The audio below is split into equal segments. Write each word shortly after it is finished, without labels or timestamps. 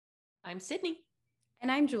I'm Sydney.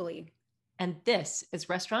 And I'm Julie. And this is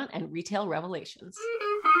Restaurant and Retail Revelations.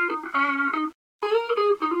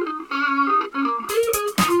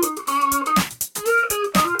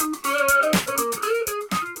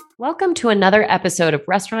 Welcome to another episode of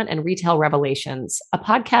Restaurant and Retail Revelations, a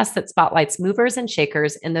podcast that spotlights movers and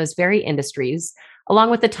shakers in those very industries,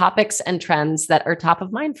 along with the topics and trends that are top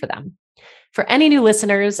of mind for them. For any new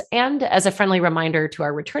listeners, and as a friendly reminder to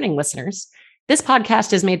our returning listeners, this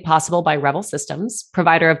podcast is made possible by Revel Systems,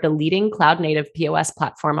 provider of the leading cloud-native POS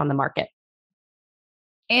platform on the market.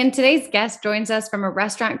 And today's guest joins us from a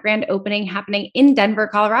restaurant grand opening happening in Denver,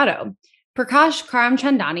 Colorado. Prakash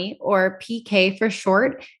Karamchandani, or PK for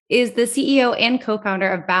short, is the CEO and co-founder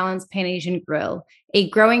of Balance Pan-Asian Grille, a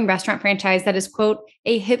growing restaurant franchise that is, quote,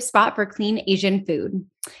 a hip spot for clean Asian food.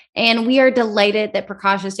 And we are delighted that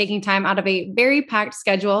Prakash is taking time out of a very packed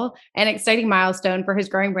schedule and exciting milestone for his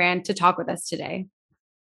growing brand to talk with us today.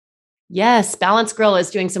 Yes, Balance Grille is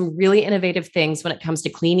doing some really innovative things when it comes to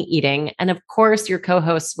clean eating. And of course, your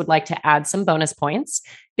co-hosts would like to add some bonus points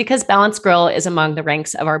because Balance Grille is among the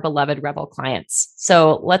ranks of our beloved Revel clients.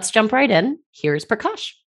 So let's jump right in. Here's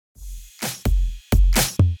Prakash.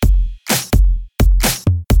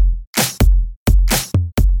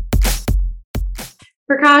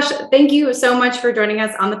 Prakash, thank you so much for joining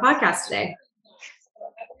us on the podcast today.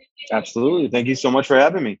 Absolutely. Thank you so much for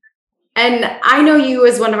having me. And I know you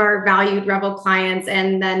as one of our valued Revel clients,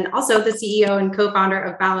 and then also the CEO and co-founder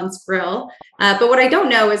of Balance Grille. But what I don't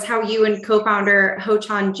know is how you and co-founder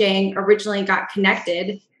HoChan Jang originally got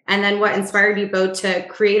connected, and then what inspired you both to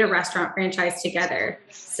create a restaurant franchise together.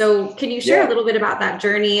 So can you share a little bit about that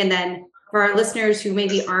journey? And then for our listeners who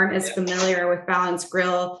maybe aren't as familiar with Balance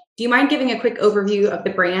Grille, do you mind giving a quick overview of the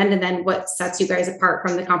brand and then what sets you guys apart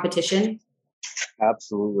from the competition?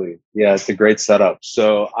 Absolutely. Yeah, it's a great setup.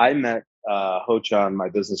 So I met HoChan, my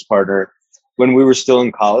business partner, when we were still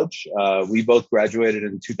in college. We both graduated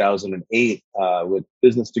in 2008 with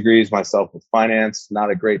business degrees, myself with finance.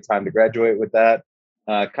 Not a great time to graduate with that.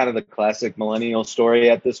 Kind of the classic millennial story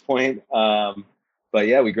at this point. But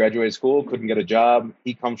yeah, we graduated school, couldn't get a job.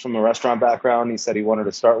 He comes from a restaurant background. He said he wanted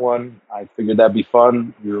to start one. I figured that'd be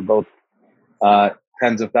fun. We were both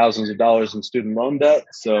tens of thousands of dollars in student loan debt.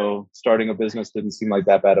 So starting a business didn't seem like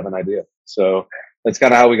that bad of an idea. So that's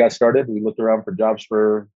kind of how we got started. We looked around for jobs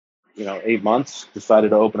for, 8 months,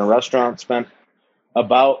 decided to open a restaurant, spent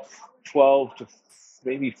about 12 to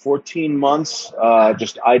maybe 14 months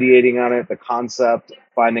just ideating on it, the concept,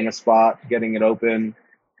 finding a spot, getting it open.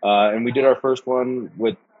 And we did our first one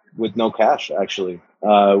with no cash, actually.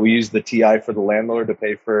 We used the TI for the landlord to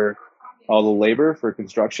pay for all the labor for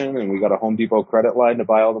construction, and we got a Home Depot credit line to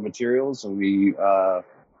buy all the materials, and we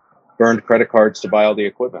burned credit cards to buy all the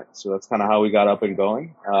equipment. So that's kind of how we got up and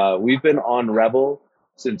going. We've been on Revel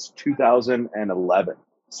since 2011.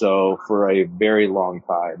 So for a very long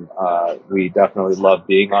time, we definitely love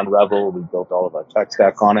being on Revel. We built all of our tech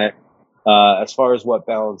stack on it. As far as what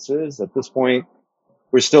Balance is, at this point,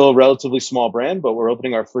 we're still a relatively small brand, but we're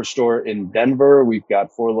opening our first store in Denver. We've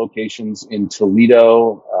got 4 locations in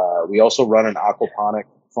Toledo. We also run an aquaponic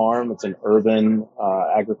farm. It's an urban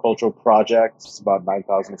agricultural project. It's about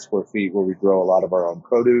 9,000 square feet where we grow a lot of our own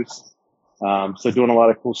produce. So doing a lot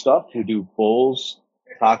of cool stuff. We do bowls,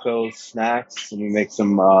 tacos, snacks, and we make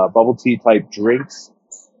some bubble tea type drinks.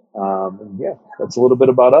 And yeah, that's a little bit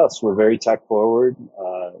about us. We're very tech forward,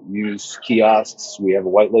 use kiosks. We have a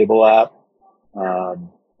white label app.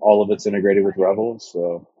 All of it's integrated with Revel.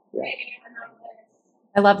 So yeah.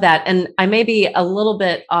 I love that. And I may be a little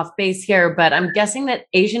bit off base here, but I'm guessing that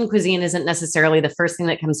Asian cuisine isn't necessarily the first thing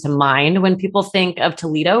that comes to mind when people think of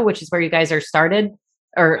Toledo, which is where you guys are started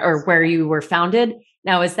or where you were founded.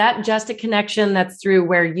 Now, is that just a connection that's through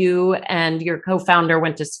where you and your co-founder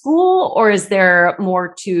went to school, or is there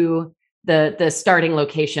more to the starting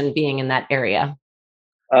location being in that area?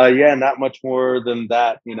 Yeah, not much more than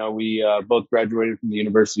that. We both graduated from the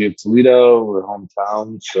University of Toledo. We're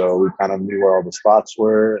hometown, so we kind of knew where all the spots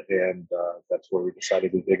were, and that's where we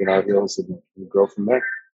decided to dig in our heels and grow from there.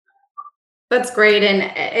 That's great. And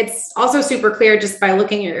it's also super clear just by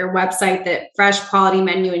looking at your website that fresh quality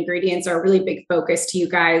menu ingredients are a really big focus to you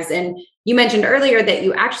guys. And you mentioned earlier that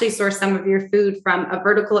you actually source some of your food from a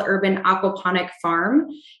vertical urban aquaponic farm.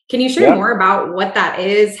 Can you share more about what that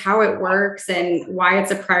is, how it works, and why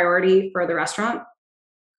it's a priority for the restaurant?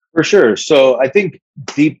 For sure. So I think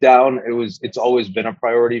deep down, it's always been a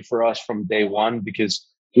priority for us from day one because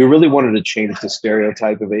we really wanted to change the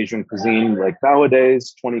stereotype of Asian cuisine. Like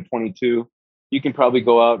nowadays, 2022, you can probably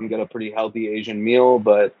go out and get a pretty healthy Asian meal,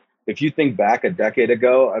 but if you think back a decade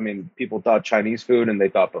ago, I mean, people thought Chinese food and they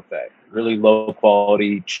thought buffet, really low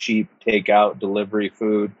quality, cheap takeout, delivery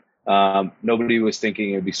food. Nobody was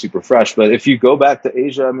thinking it'd be super fresh. But if you go back to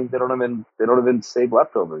Asia, I mean, they don't even save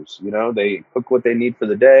leftovers. You know, they cook what they need for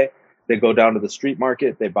the day. They go down to the street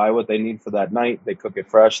market. They buy what they need for that night. They cook it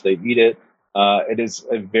fresh. They eat it. It is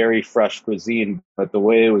a very fresh cuisine. But the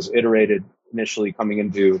way it was iterated initially coming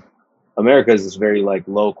into America's is very like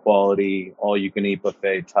low quality, all you can eat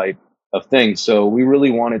buffet type of thing. So we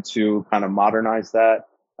really wanted to kind of modernize that.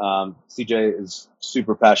 CJ is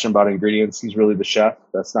super passionate about ingredients. He's really the chef.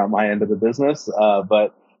 That's not my end of the business.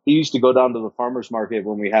 But he used to go down to the farmer's market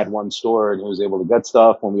when we had one store and he was able to get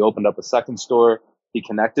stuff. When we opened up a second store, he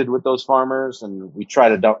connected with those farmers and we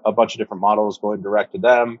tried a bunch of different models going direct to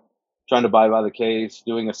them, trying to buy by the case,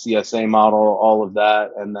 doing a CSA model, all of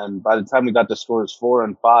that. And then by the time we got to stores 4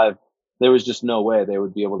 and 5, there was just no way they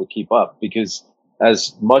would be able to keep up because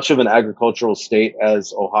as much of an agricultural state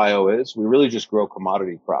as Ohio is, we really just grow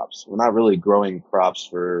commodity crops. We're not really growing crops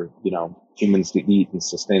for, humans to eat and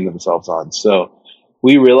sustain themselves on. So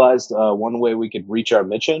we realized one way we could reach our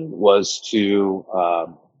mission was to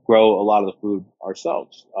grow a lot of the food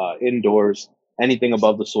ourselves, indoors. Anything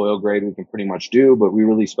above the soil grade we can pretty much do, but we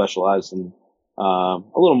really specialize in a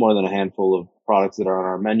little more than a handful of products that are on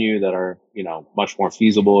our menu that are, much more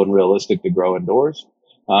feasible and realistic to grow indoors.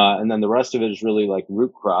 And then the rest of it is really like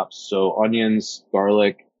root crops. So onions,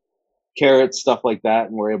 garlic, carrots, stuff like that.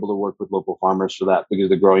 And we're able to work with local farmers for that because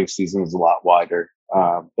the growing season is a lot wider.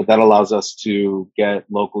 But that allows us to get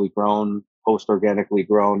locally grown, post-organically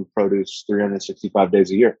grown produce 365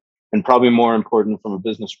 days a year. And probably more important from a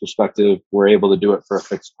business perspective, we're able to do it for a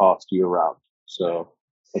fixed cost year round. So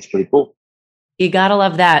that's pretty cool. You got to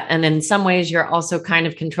love that. And in some ways, you're also kind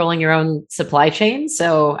of controlling your own supply chain.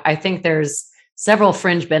 So I think there's several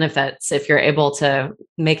fringe benefits if you're able to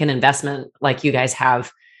make an investment like you guys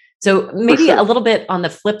have. So maybe a little bit on the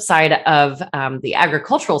flip side of the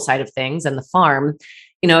agricultural side of things and the farm,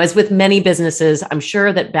 as with many businesses, I'm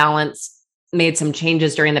sure that Balance made some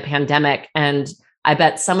changes during the pandemic. And I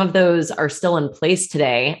bet some of those are still in place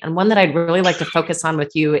today. And one that I'd really like to focus on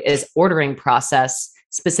with you is ordering process,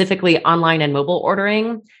 specifically online and mobile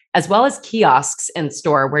ordering, as well as kiosks in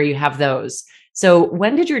store where you have those. So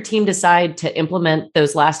when did your team decide to implement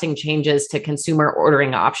those lasting changes to consumer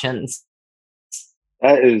ordering options?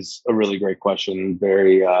 That is a really great question.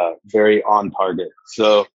 Very, very on target.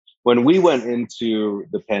 So when we went into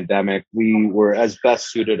the pandemic, we were as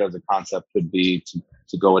best suited as a concept could be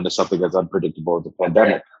to go into something as unpredictable as a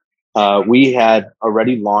pandemic. We had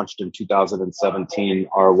already launched in 2017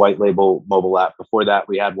 our white label mobile app. Before that,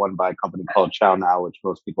 we had one by a company called Chow Now, which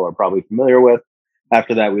most people are probably familiar with.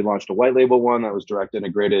 After that, we launched a white label one that was direct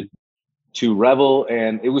integrated to Revel,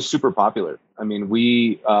 and it was super popular. I mean,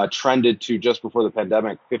 we trended to just before the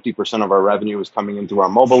pandemic, 50% of our revenue was coming in through our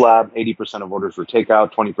mobile app, 80% of orders were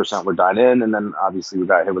takeout, 20% were dine in, and then obviously we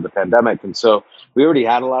got hit with the pandemic. And so we already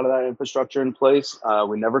had a lot of that infrastructure in place.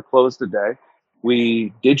 We never closed a day.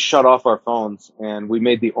 We did shut off our phones, and we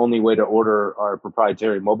made the only way to order our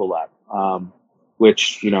proprietary mobile app,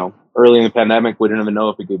 which, early in the pandemic, we didn't even know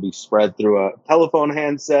if it could be spread through a telephone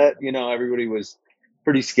handset. Everybody was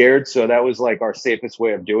pretty scared. So that was like our safest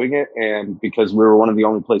way of doing it. And because we were one of the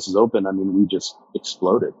only places open, I mean, we just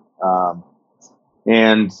exploded.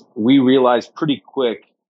 And we realized pretty quick,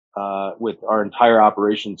 with our entire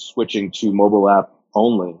operation switching to mobile app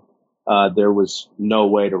only, there was no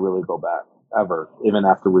way to really go back ever, even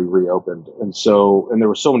after we reopened. And there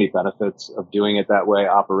were so many benefits of doing it that way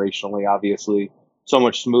operationally, obviously, so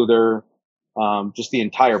much smoother. Just the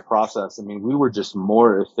entire process. I mean, we were just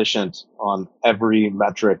more efficient on every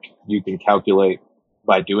metric you can calculate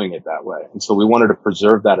by doing it that way. And so we wanted to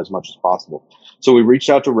preserve that as much as possible. So we reached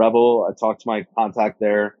out to Revel. I talked to my contact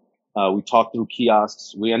there. We talked through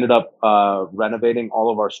kiosks. We ended up renovating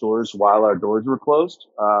all of our stores while our doors were closed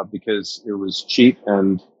because it was cheap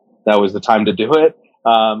and that was the time to do it.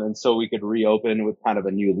 And so we could reopen with kind of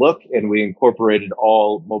a new look, and we incorporated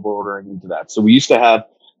all mobile ordering into that. So we used to have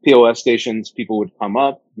POS stations. People would come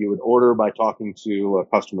up, you would order by talking to a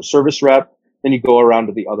customer service rep, then you go around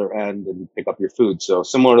to the other end and pick up your food. So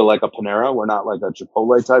similar to like a Panera, we're not like a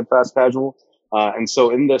Chipotle type fast casual. And so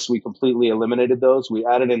in this, we completely eliminated those. We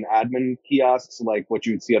added in admin kiosks, like what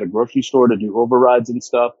you would see at a grocery store to do overrides and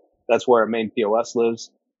stuff. That's where our main POS lives.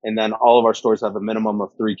 And then all of our stores have a minimum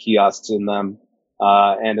of 3 kiosks in them.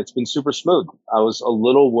 And it's been super smooth. I was a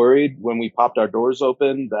little worried when we popped our doors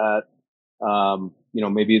open that,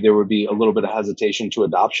 maybe there would be a little bit of hesitation to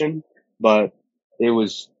adoption, but it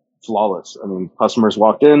was flawless. I mean, customers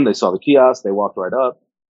walked in, they saw the kiosk, they walked right up.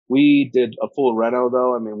 We did a full reno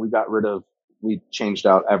though. I mean, we changed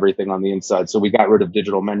out everything on the inside. So we got rid of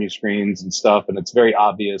digital menu screens and stuff. And it's very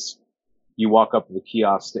obvious. You walk up to the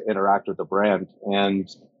kiosk to interact with the brand. And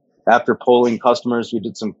after polling customers, we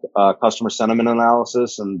did some customer sentiment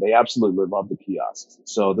analysis, and they absolutely love the kiosks.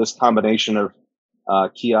 So this combination of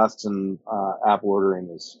kiosks and app ordering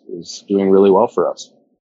is doing really well for us.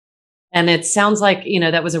 And it sounds like,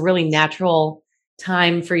 that was a really natural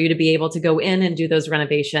time for you to be able to go in and do those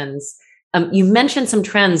renovations. You mentioned some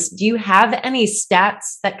trends. Do you have any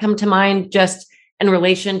stats that come to mind just in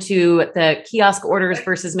relation to the kiosk orders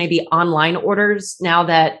versus maybe online orders now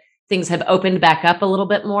that things have opened back up a little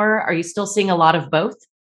bit more? Are you still seeing a lot of both?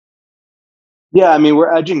 Yeah, I mean,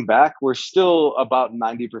 we're edging back. We're still about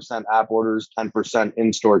 90% app orders, 10%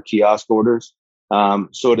 in-store kiosk orders.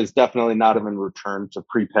 So it is definitely not even returned to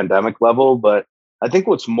pre-pandemic level. But I think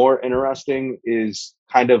what's more interesting is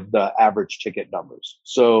kind of the average ticket numbers.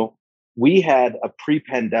 So we had a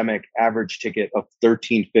pre-pandemic average ticket of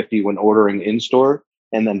 $13.50 when ordering in-store,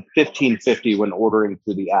 and then $15.50 when ordering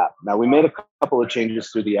through the app. Now, we made a couple of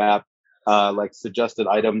changes through the app, like suggested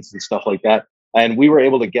items and stuff like that. And we were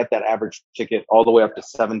able to get that average ticket all the way up to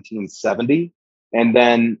 $17.70. And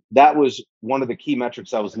then that was one of the key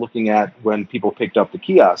metrics I was looking at when people picked up the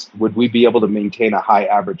kiosk. Would we be able to maintain a high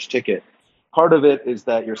average ticket? Part of it is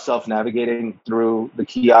that you're self-navigating through the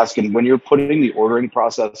kiosk. And when you're putting the ordering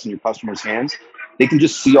process in your customer's hands, they can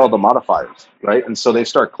just see all the modifiers, right? And so they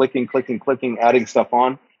start clicking, adding stuff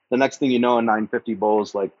on. The next thing you know, a $9.50 bowl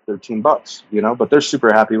is like $13, but they're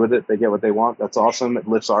super happy with it. They get what they want. That's awesome. It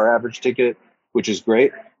lifts our average ticket, which is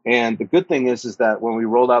great. And the good thing is that when we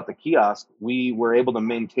rolled out the kiosk, we were able to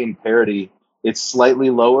maintain parity. It's slightly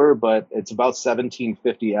lower, but it's about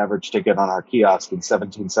 $17.50 average ticket on our kiosk and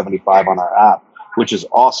 $17.75 on our app, which is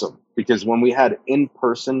awesome. Because when we had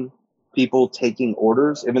in-person people taking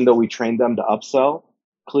orders, even though we trained them to upsell,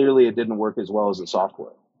 clearly it didn't work as well as the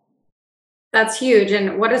software. That's huge.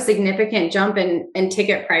 And what a significant jump in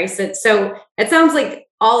ticket price. So it sounds like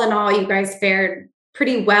all in all, you guys fared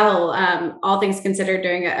pretty well, all things considered,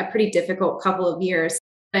 during a pretty difficult couple of years.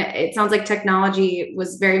 It sounds like technology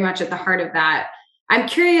was very much at the heart of that. I'm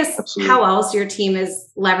curious how else your team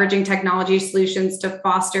is leveraging technology solutions to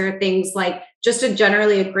foster things like just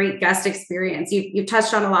generally a great guest experience. You've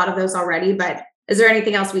touched on a lot of those already, but is there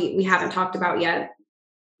anything else we haven't talked about yet?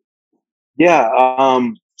 Yeah.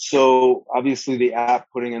 So obviously the app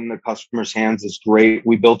putting in the customer's hands is great.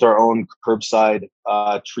 We built our own curbside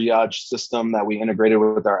triage system that we integrated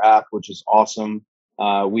with our app, which is awesome.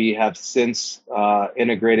 We have since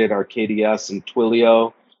integrated our KDS and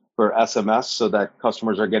Twilio for SMS so that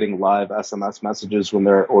customers are getting live SMS messages when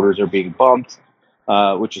their orders are being bumped,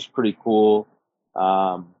 which is pretty cool.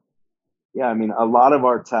 Yeah, I mean, a lot of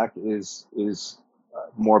our tech is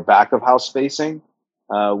more back of house facing.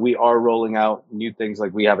 We are rolling out new things,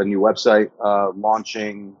 like we have a new website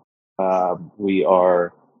launching. We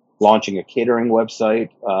are launching a catering website,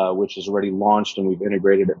 which is already launched, and we've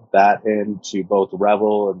integrated that into both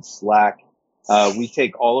Revel and Slack. We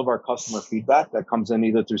take all of our customer feedback that comes in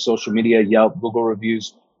either through social media, Yelp, Google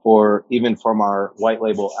reviews, or even from our white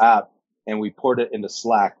label app, and we port it into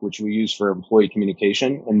Slack, which we use for employee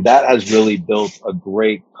communication. And that has really built a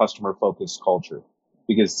great customer focused culture,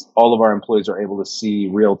 because all of our employees are able to see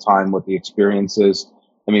real time what the experience is.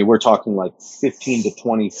 I mean, we're talking like 15 to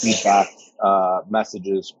 20 feedback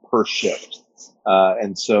messages per shift.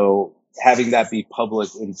 And so having that be public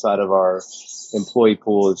inside of our employee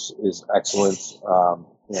pool is excellent.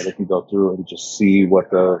 They can go through and just see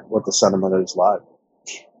what the sentiment is live.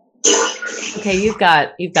 Okay, you've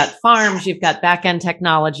got farms, you've got back-end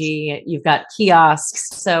technology, you've got kiosks.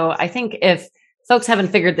 So I think if folks haven't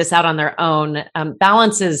figured this out on their own,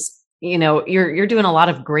 Balance is, you're doing a lot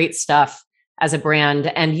of great stuff as a brand,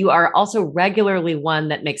 and you are also regularly one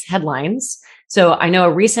that makes headlines. So I know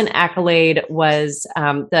a recent accolade was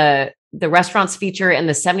the restaurants feature in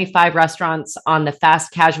the 75 restaurants on the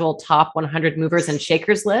fast casual top 100 movers and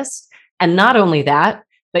shakers list. And not only that,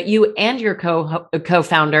 but you and your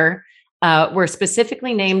co-founder were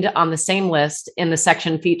specifically named on the same list in the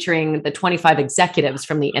section featuring the 25 executives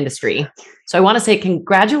from the industry. So I want to say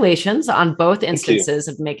congratulations on both instances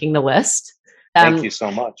of making the list. Thank you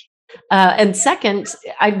so much. And second,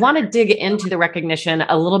 I want to dig into the recognition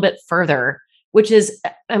a little bit further, which is,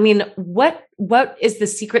 I mean, what is the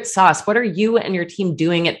secret sauce? What are you and your team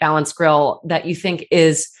doing at Balance Grille that you think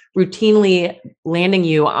is routinely landing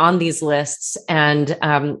you on these lists and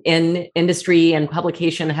in industry and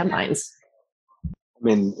publication headlines? I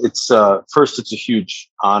mean, it's first, it's a huge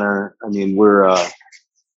honor. I mean,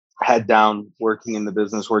 head down, working in the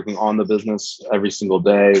business, working on the business every single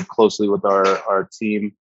day, closely with our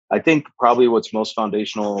team. I think probably what's most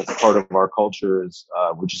foundational part of our culture is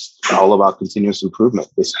we're just all about continuous improvement.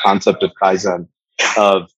 This concept of Kaizen,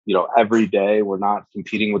 of every day we're not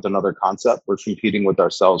competing with another concept, we're competing with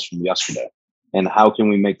ourselves from yesterday. And how can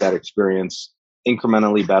we make that experience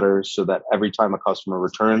incrementally better so that every time a customer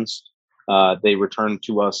returns, they return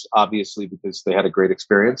to us obviously because they had a great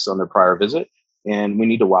experience on their prior visit, and we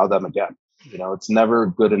need to wow them again. It's never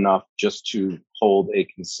good enough just to hold a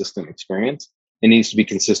consistent experience. It needs to be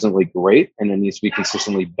consistently great, and it needs to be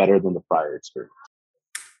consistently better than the prior experience.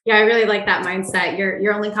 Yeah, I really like that mindset.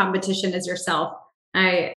 Your only competition is yourself.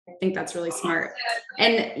 I think that's really smart.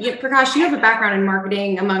 And Prakash, you have a background in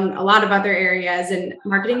marketing among a lot of other areas, and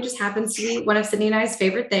marketing just happens to be one of Sydney and I's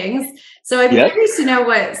favorite things. So I'd be curious to know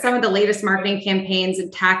what some of the latest marketing campaigns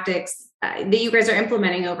and tactics that you guys are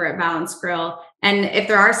implementing over at Balance Grille. And if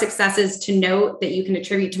there are successes to note that you can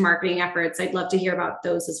attribute to marketing efforts, I'd love to hear about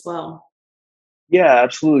those as well. Yeah,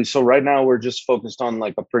 absolutely. So right now we're just focused on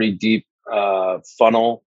like a pretty deep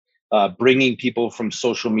funnel, bringing people from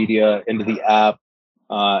social media into the app,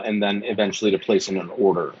 and then eventually to placing an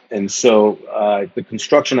order. And so the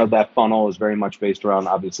construction of that funnel is very much based around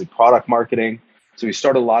obviously product marketing. So we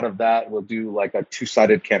start a lot of that. We'll do like a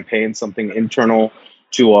two-sided campaign, something internal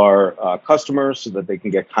to our customers so that they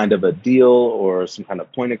can get kind of a deal or some kind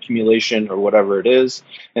of point accumulation or whatever it is.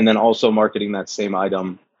 And then also marketing that same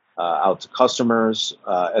item out to customers,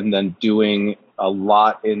 and then doing a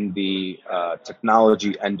lot in the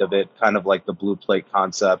technology end of it, kind of like the blue plate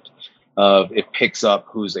concept of it picks up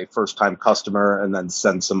who's a first-time customer and then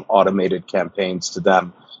sends some automated campaigns to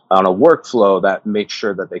them on a workflow that makes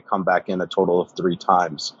sure that they come back in a total of 3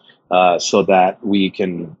 times, so that we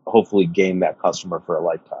can hopefully gain that customer for a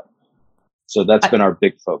lifetime. So that's been our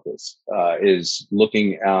big focus, is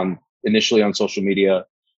looking initially on social media,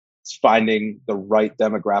 finding the right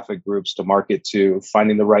demographic groups to market to,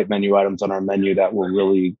 finding the right menu items on our menu that will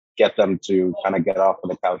really get them to kind of get off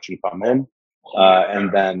of the couch and come in,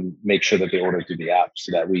 and then make sure that they order through the app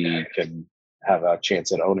so that we can have a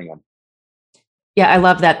chance at owning them. Yeah, I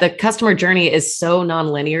love that. The customer journey is so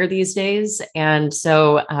nonlinear these days. And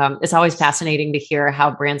so it's always fascinating to hear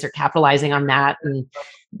how brands are capitalizing on that and,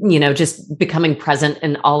 just becoming present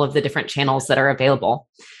in all of the different channels that are available.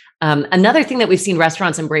 Another thing that we've seen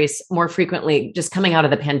restaurants embrace more frequently just coming out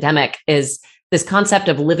of the pandemic is this concept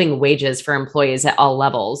of living wages for employees at all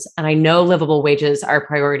levels. And I know livable wages are a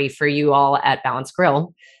priority for you all at Balance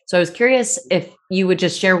Grille. So I was curious if you would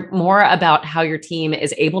just share more about how your team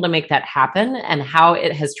is able to make that happen and how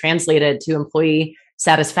it has translated to employee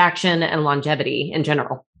satisfaction and longevity in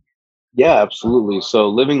general. Yeah, absolutely. So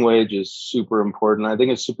living wage is super important. I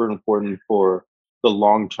think it's super important for the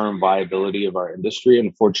long-term viability of our industry.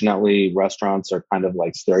 Unfortunately, restaurants are kind of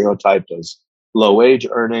like stereotyped as low wage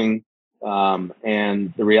earning.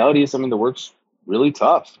 And the reality is, the work's really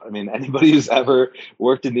tough. Anybody who's ever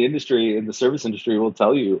worked in the industry, in the service industry, will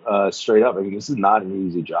tell you straight up, this is not an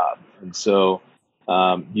easy job. And so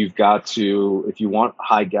you've got to, if you want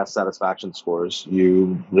high guest satisfaction scores,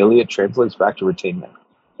 it translates back to retainment.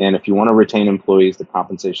 And if you want to retain employees, the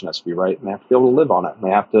compensation has to be right, and they have to be able to live on it. And they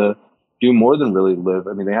have to do more than really live.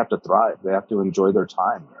 They have to thrive. They have to enjoy their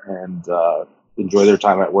time and enjoy their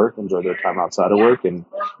time at work, enjoy their time outside of work. And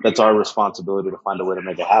that's our responsibility to find a way to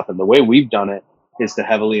make it happen. The way we've done it is to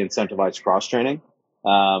heavily incentivize cross-training.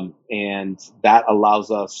 And that allows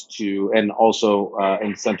us to, and also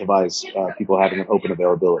incentivize people having an open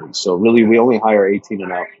availability. So really, we only hire 18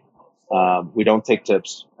 and up. We don't take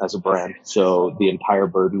tips as a brand. So the entire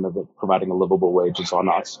burden of providing a livable wage is on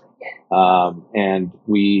us. And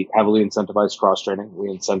we heavily incentivize cross-training. We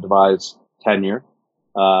incentivize tenure.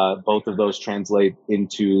 Both of those translate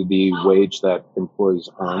into the wage that employees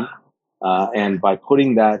earn. And by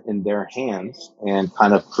putting that in their hands and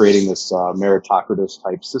kind of creating this meritocratic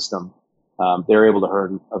type system, they're able to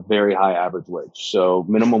earn a very high average wage. So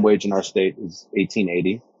minimum wage in our state is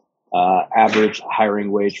 $18.80. Average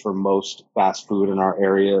hiring wage for most fast food in our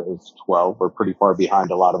area is 12. We're pretty far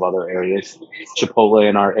behind a lot of other areas. Chipotle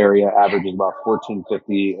in our area averages about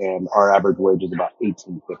 $14.50, and our average wage is about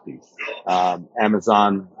 $18.50.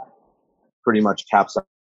 Amazon pretty much caps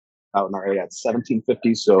out in our area at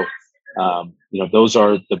 $17.50. So, those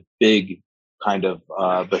are the big kind of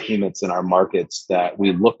behemoths in our markets that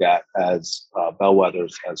we look at as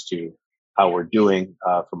bellwethers as to how we're doing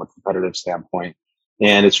from a competitive standpoint.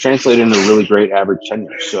 And it's translated into really great average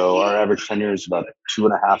tenure. So our average tenure is about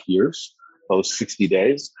 2.5 years, post 60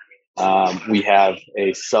 days. We have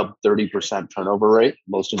a sub 30% turnover rate.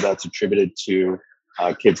 Most of that's attributed to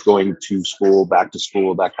kids going to school, back to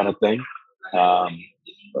school, that kind of thing.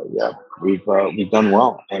 But yeah, we've done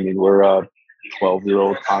well. I mean, we're a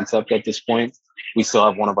 12-year-old concept at this point. We still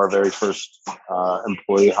have one of our very first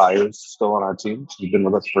employee hires still on our team. He's been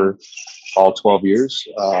with us for all 12 years.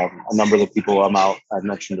 A number of the people I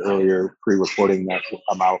mentioned earlier, pre-recording, that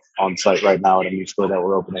I'm out on site right now at a new store that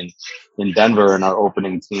we're opening in Denver, and our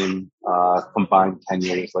opening team combined 10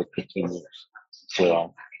 years, like 15 years.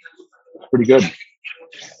 So pretty good.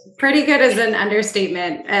 Pretty good is an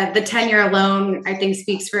understatement. The tenure alone, I think,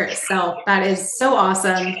 speaks for itself. That is so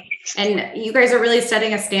awesome. And you guys are really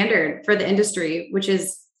setting a standard for the industry, which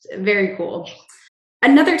is very cool.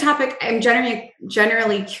 Another topic I'm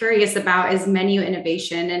generally curious about is menu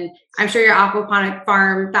innovation. And I'm sure your aquaponic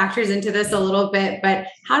farm factors into this a little bit, but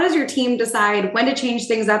how does your team decide when to change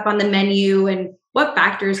things up on the menu, and what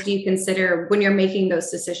factors do you consider when you're making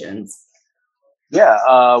those decisions?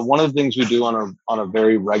 Yeah, one of the things we do on a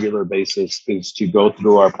very regular basis is to go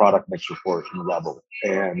through our product mix report in Revel,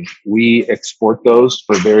 and we export those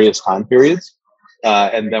for various time periods,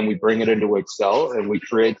 and then we bring it into Excel and we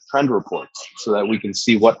create trend reports so that we can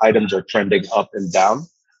see what items are trending up and down.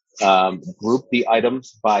 Group the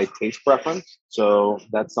items by taste preference, so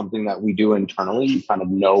that's something that we do internally. You kind of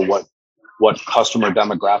know what customer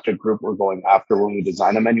demographic group we're going after when we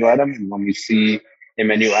design a menu item, and when we see a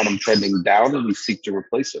menu item trending down, and we seek to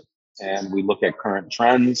replace it. And we look at current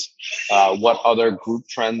trends, what other group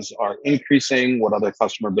trends are increasing, what other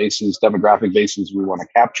customer bases, demographic bases we want to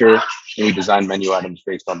capture, and we design menu items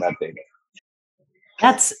based on that data.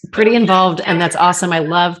 That's pretty involved, and that's awesome. I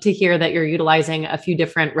love to hear that you're utilizing a few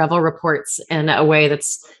different Revel reports in a way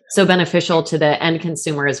that's so beneficial to the end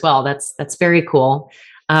consumer as well. That's very cool.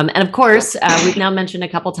 And of course, we've now mentioned a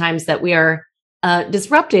couple times that we are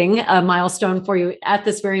disrupting a milestone for you at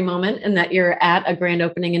this very moment, and that you're at a grand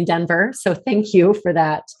opening in Denver. So thank you for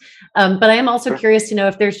that. But I am also curious to know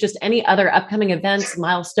if there's just any other upcoming events,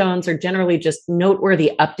 milestones, or generally just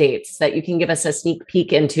noteworthy updates that you can give us a sneak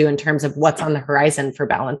peek into in terms of what's on the horizon for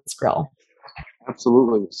Balance Grille.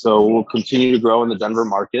 Absolutely. So we'll continue to grow in the Denver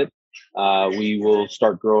market. We will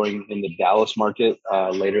start growing in the Dallas market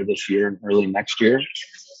later this year and early next year.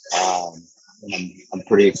 And I'm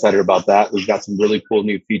pretty excited about that. We've got some really cool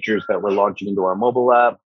new features that we're launching into our mobile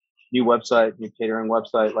app, new website, new catering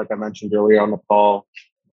website, like I mentioned earlier on the call.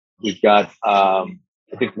 We've got, I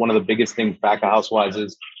think one of the biggest things back of house wise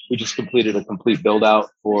is we just completed a complete build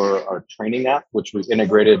out for our training app, which was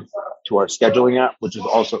integrated to our scheduling app, which is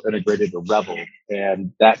also integrated to Revel.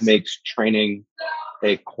 And that makes training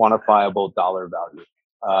a quantifiable dollar value.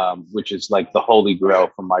 Which is like the holy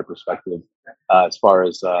grail from my perspective, as far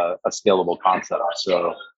as a scalable concept.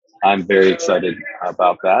 So I'm very excited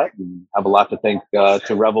about that, and have a lot to thank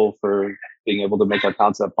to Revel for being able to make our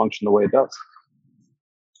concept function the way it does.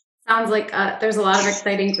 Sounds like there's a lot of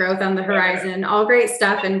exciting growth on the horizon. All great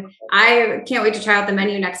stuff, and I can't wait to try out the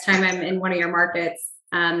menu next time I'm in one of your markets.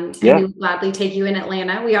 And we will gladly take you in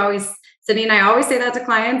Atlanta. Sydney and I always say that to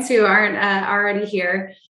clients who aren't already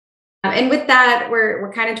here. And with that,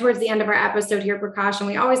 we're kind of towards the end of our episode here, Prakash, and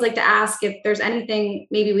we always like to ask if there's anything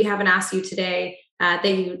maybe we haven't asked you today that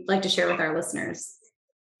you'd like to share with our listeners.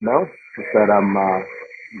 No, just that I'm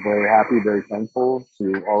very happy, very thankful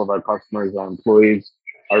to all of our customers, our employees,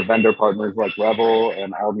 our vendor partners like Revel,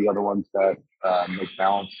 and all the other ones that make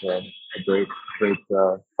Balance a great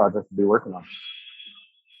project to be working on.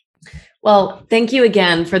 Well, thank you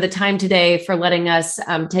again for the time today, for letting us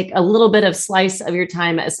take a little bit of slice of your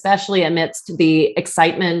time, especially amidst the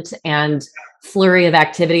excitement and flurry of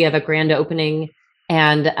activity of a grand opening.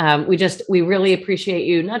 And we really appreciate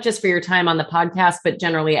you, not just for your time on the podcast, but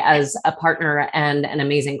generally as a partner and an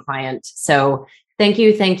amazing client. So thank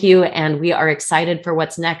you. And we are excited for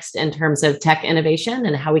what's next in terms of tech innovation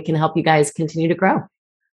and how we can help you guys continue to grow.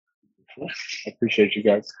 I appreciate you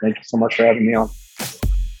guys. Thank you so much for having me on.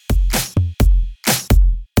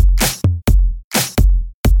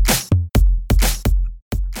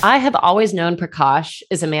 I have always known Prakash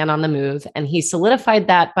is a man on the move, and he solidified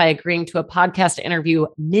that by agreeing to a podcast interview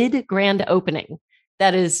mid-grand opening.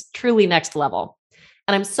 That is truly next level.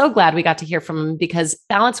 And I'm so glad we got to hear from him, because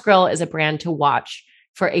Balance Grille is a brand to watch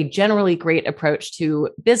for a generally great approach to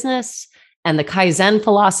business and the Kaizen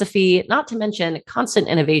philosophy, not to mention constant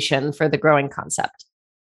innovation for the growing concept.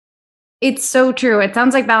 It's so true. It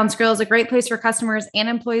sounds like Balance Grille is a great place for customers and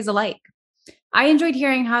employees alike. I enjoyed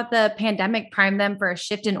hearing how the pandemic primed them for a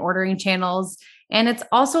shift in ordering channels. And it's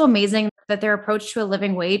also amazing that their approach to a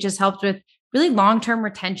living wage has helped with really long-term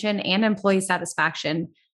retention and employee satisfaction.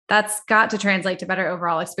 That's got to translate to better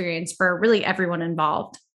overall experience for really everyone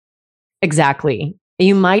involved. Exactly.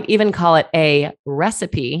 You might even call it a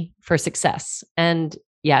recipe for success. And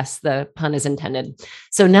yes, the pun is intended.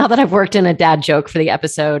 So now that I've worked in a dad joke for the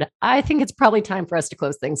episode, I think it's probably time for us to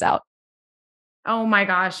close things out. Oh my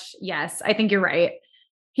gosh. Yes, I think you're right.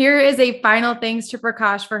 Here is a final thanks to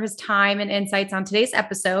Prakash for his time and insights on today's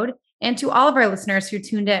episode, and to all of our listeners who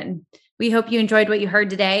tuned in. We hope you enjoyed what you heard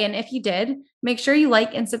today. And if you did, make sure you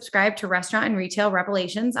like and subscribe to Restaurant and Retail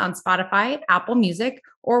Revelations on Spotify, Apple Music,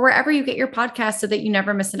 or wherever you get your podcasts so that you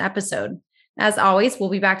never miss an episode. As always, we'll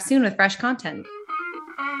be back soon with fresh content.